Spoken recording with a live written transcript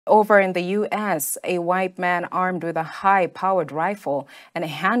Over in the U.S., a white man armed with a high-powered rifle and a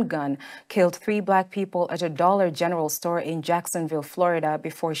handgun killed 3 black people at a Dollar General store in Jacksonville, Florida,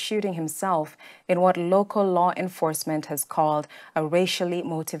 before shooting himself in what local law enforcement has called a racially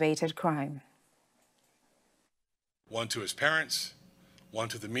motivated crime. One to his parents, one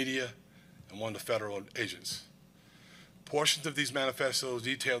to the media, and one to federal agents. Portions of these manifestos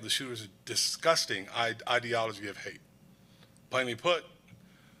detail the shooter's disgusting ideology of hate. Plainly put,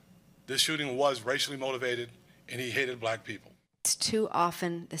 this shooting was racially motivated, and he hated black people. It's too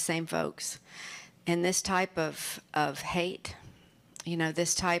often the same folks. And this type of hate,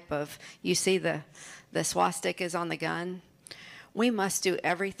 this type of, you see the swastikas on the gun, we must do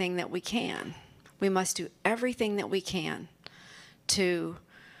everything that we can. We must do everything that we can to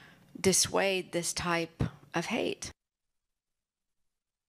dissuade this type of hate.